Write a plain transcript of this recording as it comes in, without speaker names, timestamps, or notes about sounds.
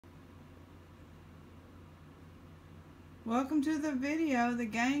Welcome to the video. The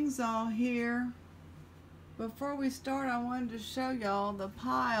gang's all here. Before we start, I wanted to show y'all the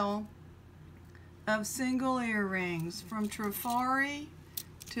pile of single earrings from Trifari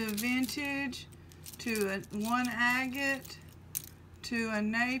to vintage to one agate to a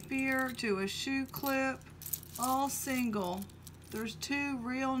Napier to a shoe clip, all single. There's two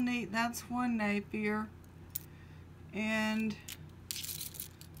real neat. That's one Napier, and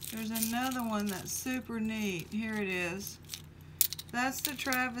there's another one that's super neat. Here it is. That's the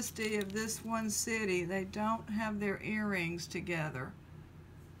travesty of this one city. They don't have their earrings together.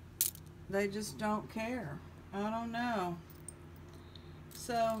 They just don't care. I don't know.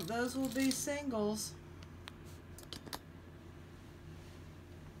 So those will be singles.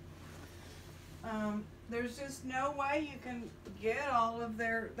 There's just no way you can get all of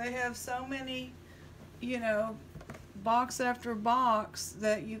their, they have so many, box after box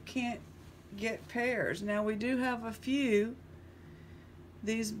that you can't get pairs. Now we do have a few,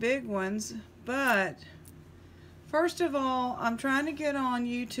 these big ones, but first of all, I'm trying to get on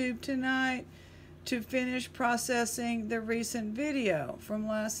YouTube tonight to finish processing the recent video from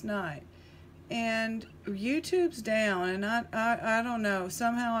last night. And YouTube's down, and I don't know.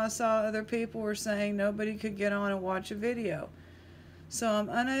 Somehow I saw other people were saying nobody could get on and watch a video. So I'm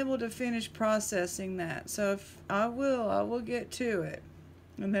unable to finish processing that. So if I will get to it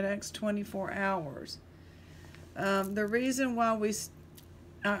in the next 24 hours. The reason why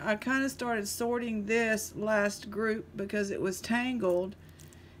I kind of started sorting this last group because it was tangled,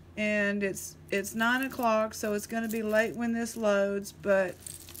 and it's 9 o'clock, so it's going to be late when this loads. But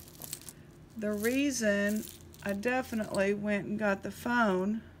the reason I definitely went and got the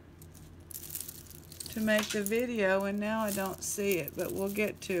phone to make the video, and now I don't see it, but we'll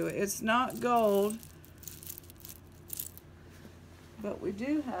get to it. It's not gold, but we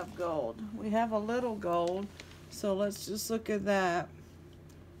do have gold. We have a little gold, so let's just look at that.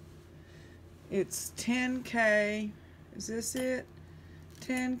 It's 10K. Is this it?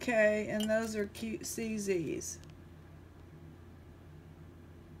 10K, and those are cute CZs.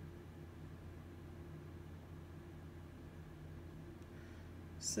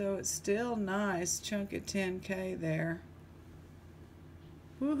 So it's still nice chunk of 10K there.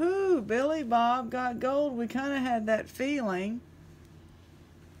 Woohoo! Billy Bob got gold. We kind of had that feeling.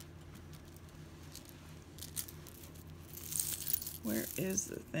 Where is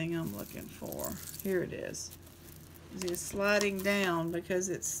the thing I'm looking for? Here it is. It's sliding down because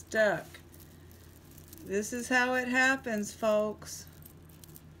it's stuck. This is how it happens, folks.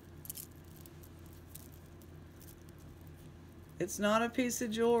 It's not a piece of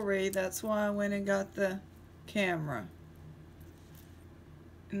jewelry. That's why I went and got the camera.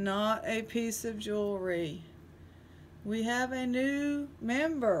 Not a piece of jewelry. We have a new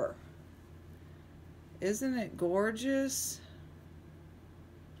member. Isn't it gorgeous?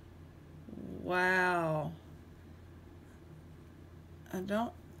 Wow. I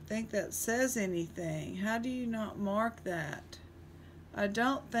don't think that says anything. How do you not mark that? I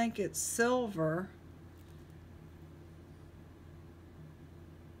don't think it's silver.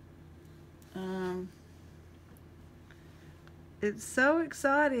 It's so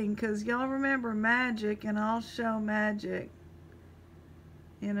exciting because y'all remember Magic, and I'll show Magic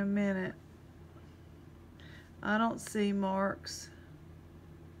in a minute. I don't see marks.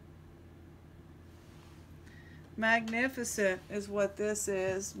 Magnificent is what this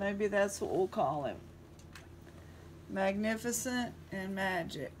is. Maybe that's what we'll call him. Magnificent and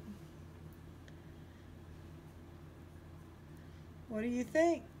Magic. What do you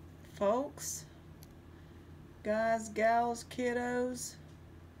think, folks? Guys, gals, kiddos.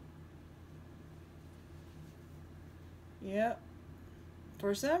 Yep.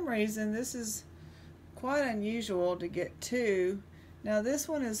 For some reason, this is quite unusual to get two. Now this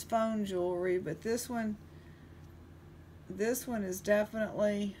one is phone jewelry, but this one is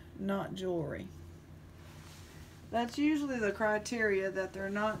definitely not jewelry. That's usually the criteria, that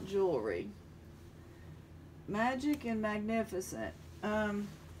they're not jewelry. Magic and Magnificent.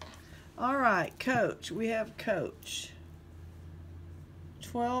 All right, Coach. We have Coach.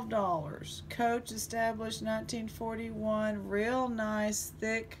 $12. Coach, established 1941. Real nice,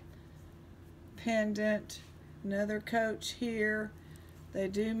 thick pendant. Another Coach here. They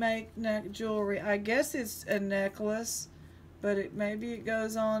do make neck jewelry. I guess it's a necklace, but maybe it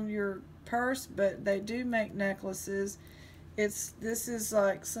goes on your purse, but they do make necklaces. This is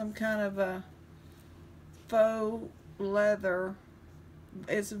like some kind of a faux leather.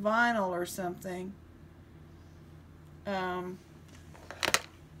 It's vinyl or something.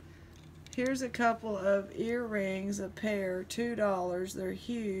 Here's a couple of earrings, a pair, $2. They're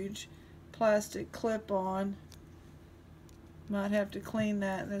huge, plastic clip-on. Might have to clean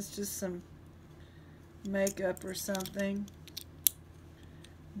that. That's just some makeup or something.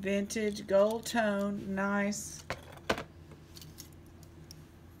 Vintage gold tone, nice.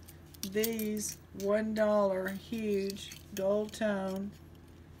 These $1 huge gold tone,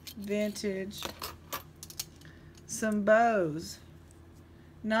 vintage. Some bows,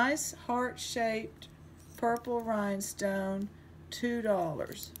 nice heart-shaped purple rhinestone,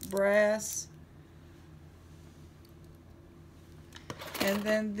 $2. Brass. And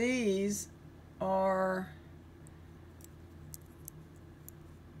then these are,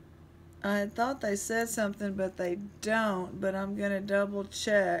 I thought they said something, but they don't, but I'm going to double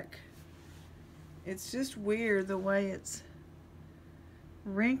check. It's just weird the way it's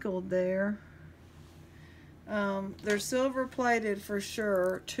wrinkled there. They're silver plated for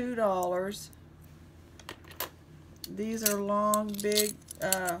sure, $2. These are long, big,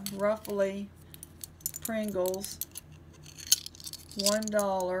 ruffly Pringles,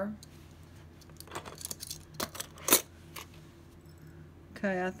 $1.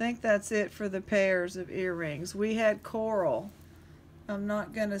 Okay, I think that's it for the pairs of earrings. We had coral. I'm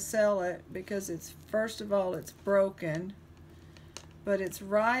not going to sell it because it's, first of all, it's broken. But it's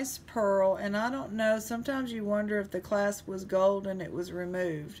rice pearl, and I don't know, sometimes you wonder if the clasp was gold and it was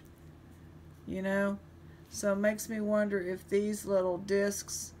removed. You know? So it makes me wonder if these little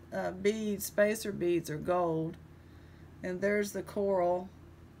discs, beads, spacer beads, are gold. And there's the coral.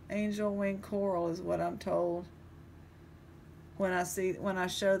 Angel wing coral is what I'm told when I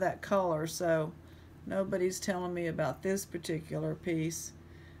show that color. So nobody's telling me about this particular piece.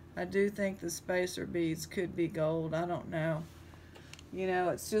 I do think the spacer beads could be gold. I don't know. You know,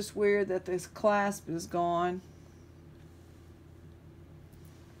 it's just weird that this clasp is gone.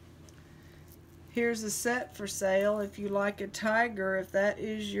 Here's a set for sale. If you like a tiger, if that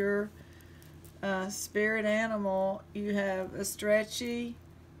is your spirit animal, you have a stretchy,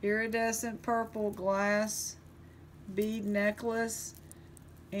 iridescent purple glass bead necklace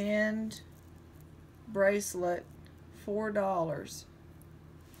and bracelet, $4.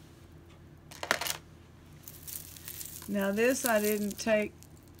 Now this I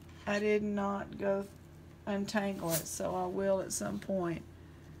did not go untangle it, so I will at some point.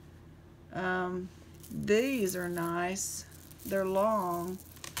 These are nice. They're long.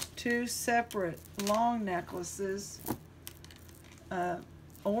 Two separate long necklaces.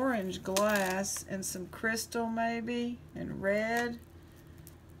 Orange glass and some crystal maybe, and red.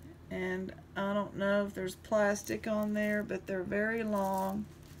 And I don't know if there's plastic on there, but they're very long,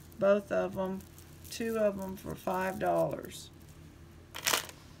 both of them. Two of them for $5.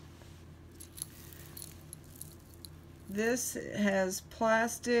 This has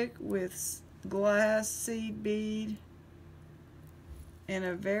plastic with glass seed bead and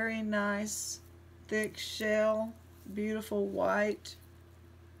a very nice thick shell, beautiful white,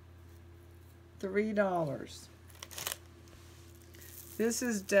 $3. This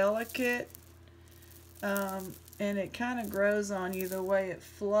is delicate, and it kind of grows on you the way it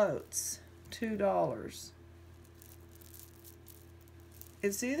floats. $2.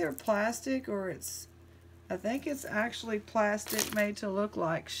 It's either plastic or I think it's actually plastic made to look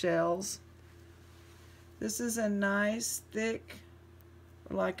like shells. This is a nice thick,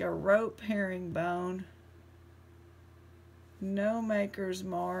 like a rope herringbone. No maker's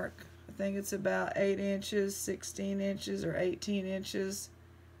mark. I think it's about 8 inches, 16 inches, or 18 inches.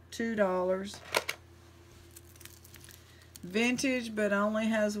 $2. Vintage, but only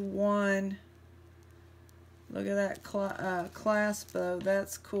has one. Look at that clasp though.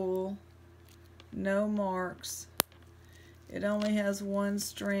 That's cool. No marks. It only has one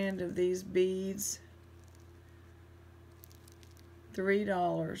strand of these beads.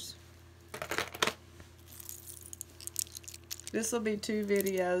 $3. This will be 2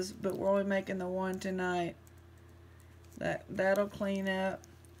 videos, but we're only making the one tonight. That'll clean up.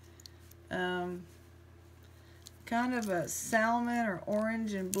 Kind of a salmon or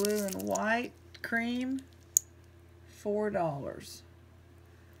orange and blue and white cream, $4.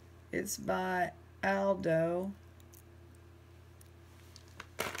 It's by Aldo.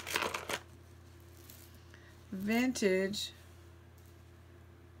 Vintage,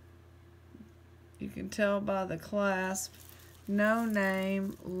 you can tell by the clasp. No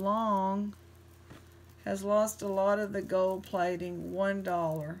name, long, has lost a lot of the gold plating,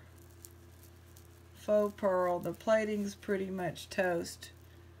 $1. Faux pearl, the plating's pretty much toast.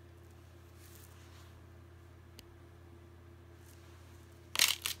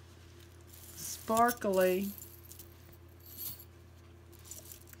 Sparkly.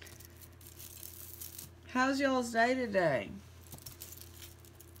 How's y'all's day today?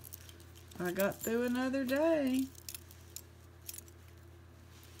 I got through another day.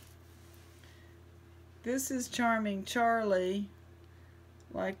 This is Charming Charlie,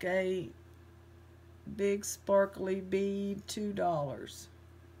 like a big sparkly bead, $2.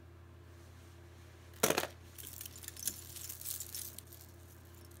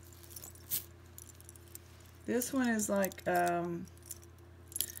 This one is like, has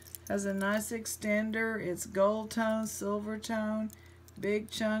a nice extender. It's gold tone, silver tone, big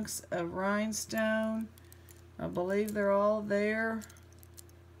chunks of rhinestone. I believe they're all there.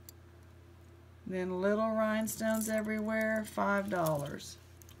 Then little rhinestones everywhere, $5.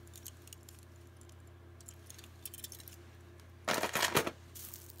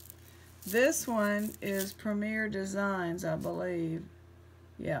 This one is Premier Designs, I believe.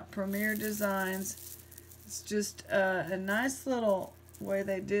 Yeah, Premier Designs. It's just a nice little way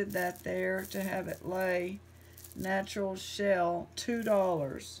they did that there to have it lay. Natural shell,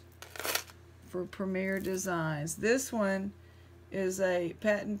 $2 for Premier Designs. This one is a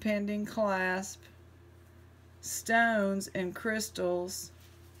patent pending clasp, stones and crystals,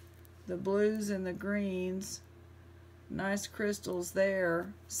 the blues and the greens, nice crystals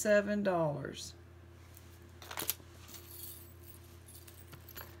there, $7.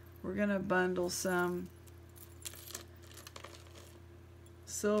 We're gonna bundle some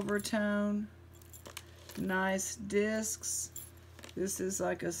silver tone, nice discs. This is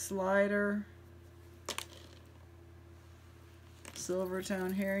like a slider, silver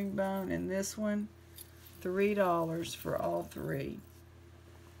tone herringbone, and this one $3 for all three.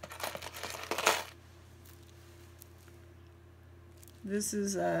 This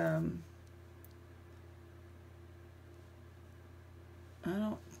is I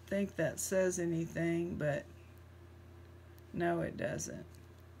don't think that says anything, but no, it doesn't.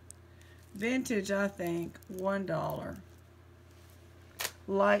 Vintage, I think, $1.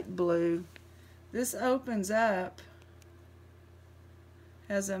 Light blue. This opens up,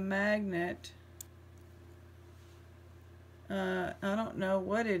 has a magnet. I don't know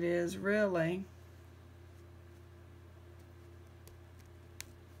what it is really.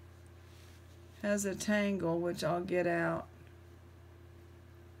 Has a tangle, which I'll get out.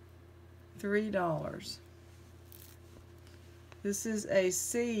 $3. This is a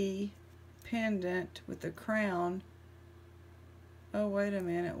C pendant with a crown. Oh, wait a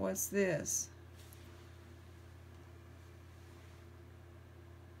minute, what's this?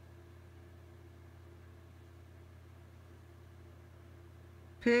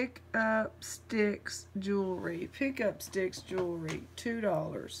 Pick Up Sticks Jewelry. Pick Up Sticks Jewelry,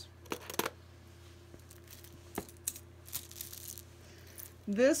 $2.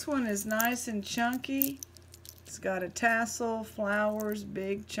 This one is nice and chunky. It's got a tassel, flowers,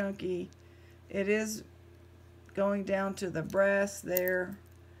 big chunky. It is going down to the brass there.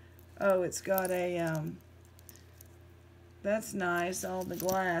 Oh, it's got a, that's nice, all the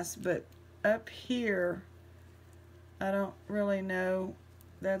glass, but up here, I don't really know.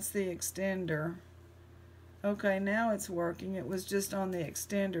 That's the extender. Okay, now it's working. It was just on the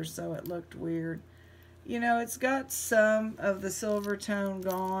extender, so it looked weird. You know, it's got some of the silver tone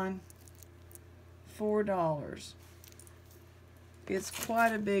gone. $4. It's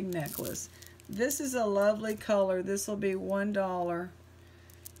quite a big necklace. This is a lovely color. This will be $1.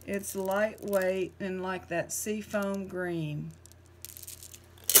 It's lightweight and like that seafoam green.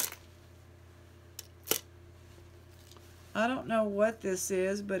 I don't know what this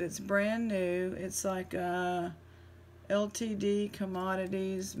is, but it's brand new. It's like LTD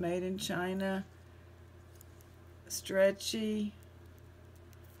Commodities, made in China. Stretchy.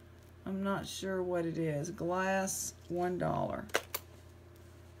 I'm not sure what it is. Glass, $1.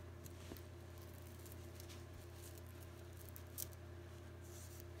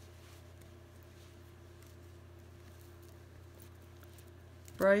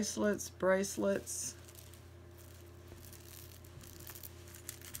 Bracelets, bracelets.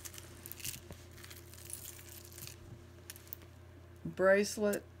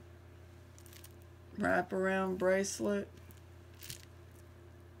 Bracelet, wraparound bracelet,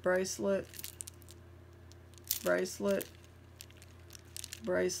 bracelet, bracelet,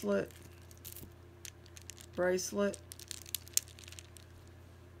 bracelet, bracelet,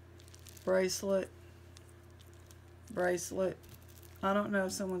 bracelet, bracelet. I don't know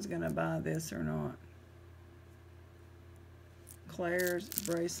if someone's going to buy this or not. Claire's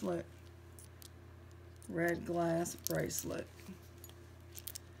bracelet, red glass bracelet.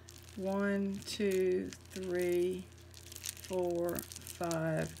 1, 2, 3, 4,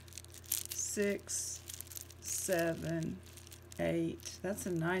 5, 6, 7, 8. That's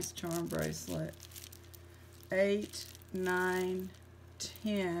a nice charm bracelet. 8, 9,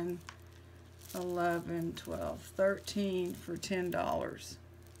 10, 11, 12, 13 for $10.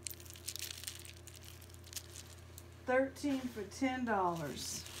 13 for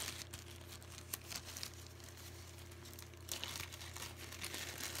 $10.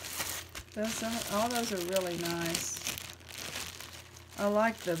 All those are really nice. I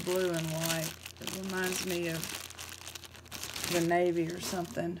like the blue and white. It reminds me of the Navy or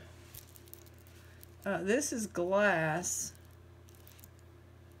something. This is glass.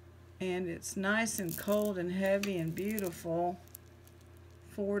 And it's nice and cold and heavy and beautiful.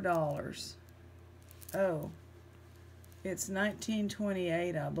 $4. Oh, it's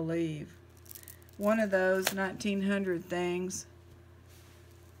 1928, I believe. One of those 1900 things.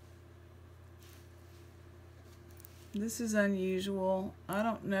 This is unusual. I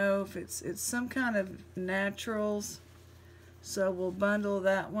don't know if it's some kind of naturals. So we'll bundle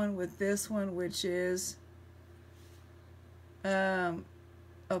that one with this one, which is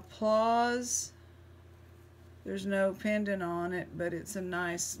Applause. There's no pendant on it, but it's a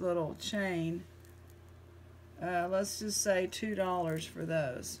nice little chain. Let's just say $2 for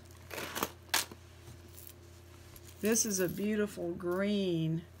those. This is a beautiful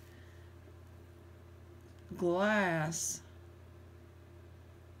green glass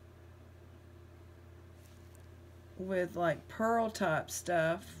with like pearl type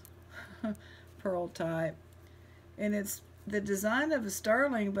stuff. Pearl type. And it's the design of a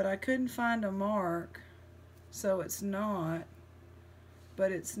sterling, but I couldn't find a mark, so it's not.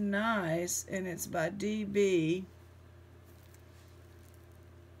 But it's nice, and it's by DB.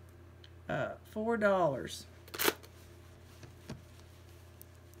 $4.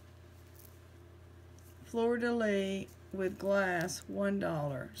 Fleur-de-lis with glass,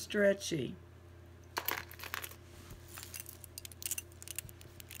 $1. Stretchy.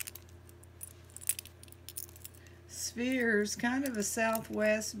 Spheres, kind of a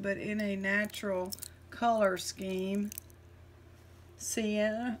Southwest, but in a natural color scheme.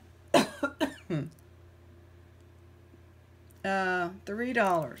 Sienna.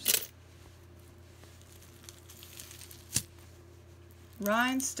 $3.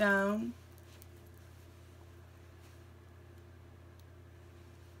 Rhinestone.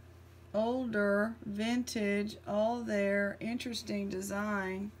 Older, vintage, all there, interesting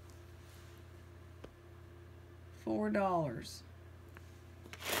design. $4.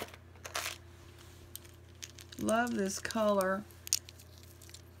 Love this color.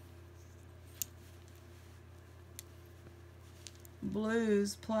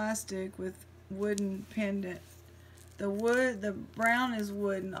 Blues, plastic with wooden pendant. The brown is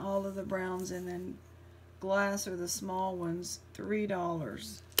wooden, all of the browns, and then glass are the small ones.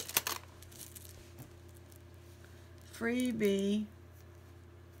 $3. Freebie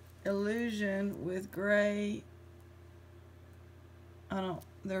illusion with gray.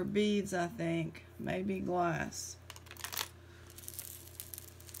 They're beads, I think. Maybe glass.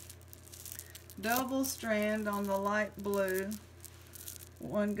 Double strand on the light blue.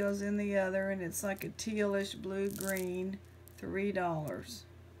 One goes in the other, and it's like a tealish blue-green. $3.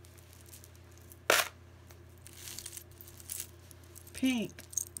 Pink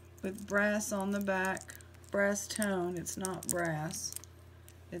with brass on the back. Brass tone. It's not brass.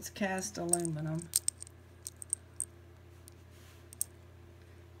 It's cast aluminum.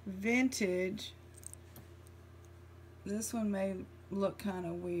 Vintage. This one may look kind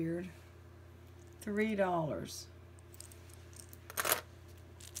of weird. $3.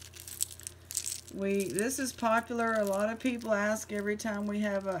 This is popular. A lot of people ask every time we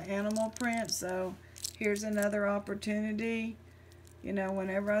have an animal print, so here's another opportunity. You know,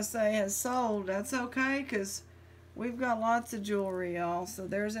 whenever I say has sold, that's okay, because we've got lots of jewelry, y'all. So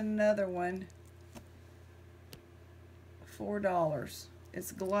there's another one. $4.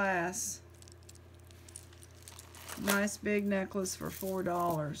 It's glass. Nice big necklace for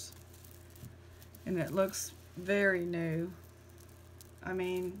 $4. And it looks very new. I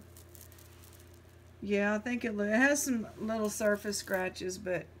mean, yeah, I think it has some little surface scratches,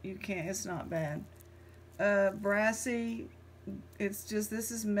 but it's not bad. Brassy, it's just, this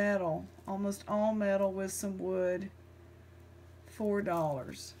is metal. Almost all metal with some wood.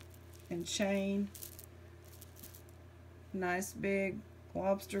 $4. And chain. Nice big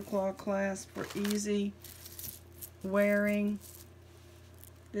lobster claw clasp for easy wearing.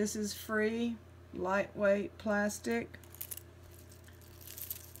 This is free, lightweight plastic.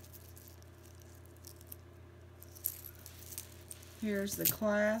 Here's the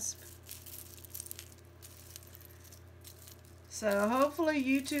clasp. So hopefully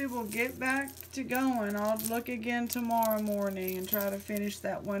YouTube will get back to going. I'll look again tomorrow morning and try to finish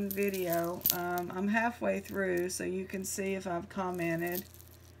that one video. I'm halfway through, so you can see if I've commented.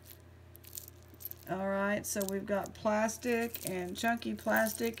 Alright, so we've got plastic and chunky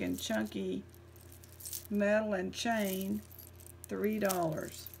metal and chain,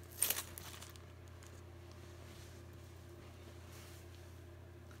 $3.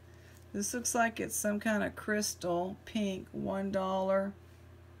 This looks like it's some kind of crystal, pink, $1.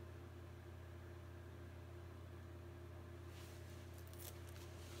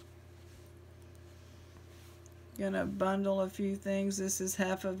 Gonna bundle a few things. This is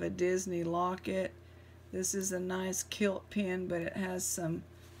half of a Disney locket. This is a nice kilt pin, but it has some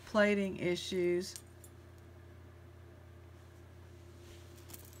plating issues.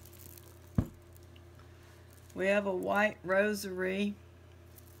 We have a white rosary,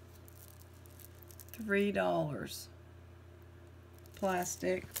 $3.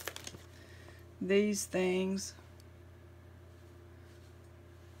 Plastic. These things,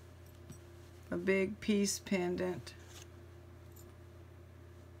 a big peace pendant.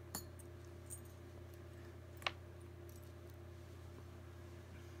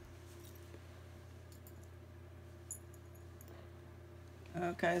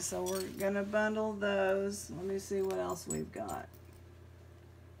 Okay, so we're gonna bundle those. Let me see what else we've got.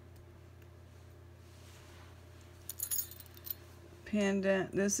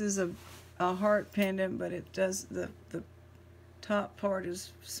 Pendant. This is a heart pendant, but it does, the top part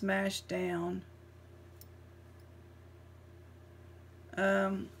is smashed down.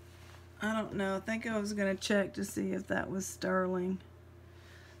 I don't know. I think I was gonna check to see if that was sterling.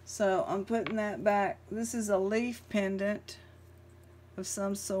 So I'm putting that back. This is a leaf pendant of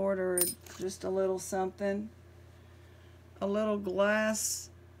some sort, or just a little something. A little glass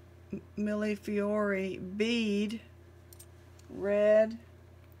Millefiori bead, red.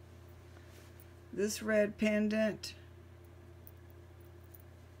 This red pendant,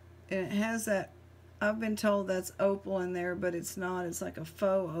 and it has that, I've been told that's opal in there, but it's not. It's like a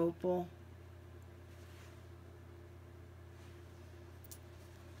faux opal.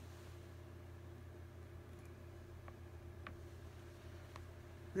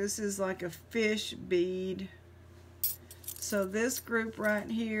 This is like a fish bead. So this group right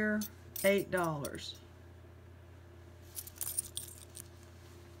here, $8.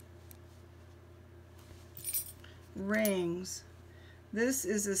 Rings. This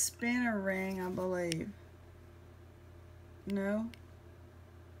is a spinner ring, I believe. No?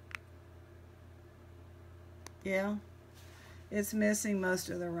 Yeah. It's missing most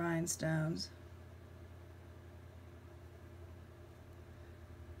of the rhinestones.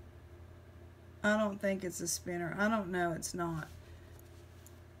 I don't think it's a spinner. I don't know. It's not.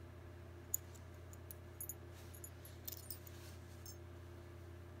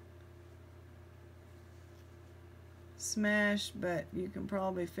 Smashed, but you can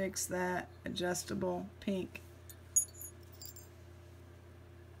probably fix that. Adjustable, pink.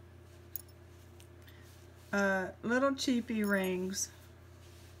 Little cheapy rings.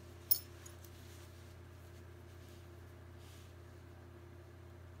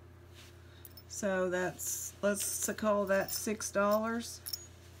 So that's, let's call that $6.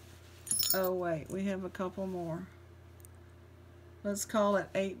 Oh wait, we have a couple more. Let's call it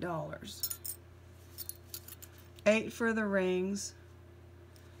 $8. 8 for the rings.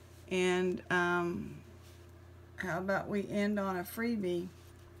 And how about we end on a freebie?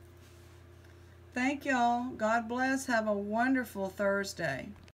 Thank y'all. God bless. Have a wonderful Thursday.